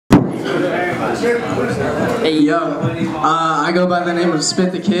Hey yo, I go by the name of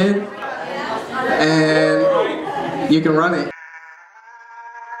Spitt the Kid, and you can run it.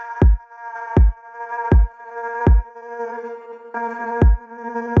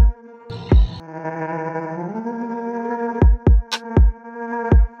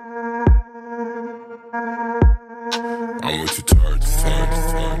 I'm way too tired to think,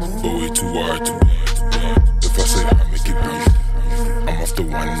 but way too wired to be. If I say I make it beat, I'm off the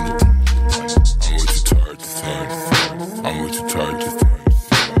wine in the team. I'm way too tired to think. I'm way too tired to think.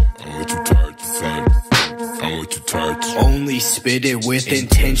 I'm way too tired to think. I'm way too tired to only spit it with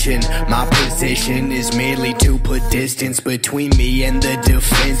intention. My position is merely to put distance between me and the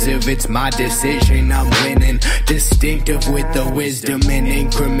defensive. It's my decision, I'm winning. Distinctive with the wisdom and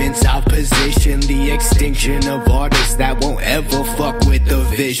increments. I'll position the extinction of artists that won't ever fuck with the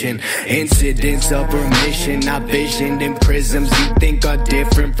vision. Incidents of remission I visioned in prisms you think are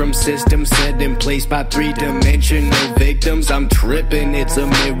different from systems set in place by three-dimensional victims. I'm tripping, it's a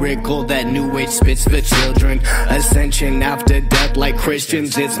miracle that New Age spits for children. Ascension after death like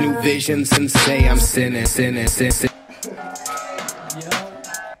Christians, it's new visions and say I'm sinning.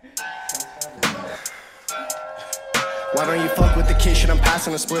 Why don't you fuck with the kid shit? I'm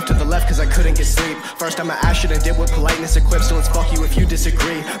passing a spliff to the left cause I couldn't get sleep. First I'ma ash shit and did what politeness equips, so it's fuck you if you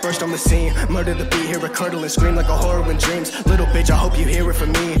disagree. Burst on the scene, murder the beat, hear a curdle and scream like a horror in dreams. Little bitch, I hope you hear it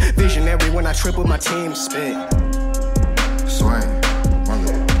from me. Visionary when I trip with my team. Spit. Swing.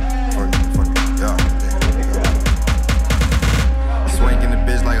 Swing in the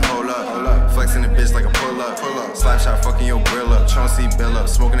bitch like hold up. Flexing the bitch like a pull up. Slap shot fucking your grill up. Chauncey bill up.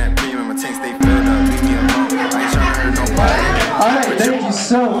 Smoking that premium, my tank stay filled up. Leave me alone. I ain't trying to hurt nobody. Alright, thank you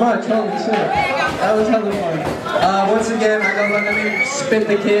so much. Holy shit. That was hella fun. Once again, I go by the name of Spitt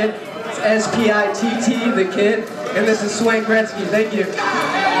the Kid. It's S-P-I-T-T, the Kid. And this is Swank Gretzky. Thank you.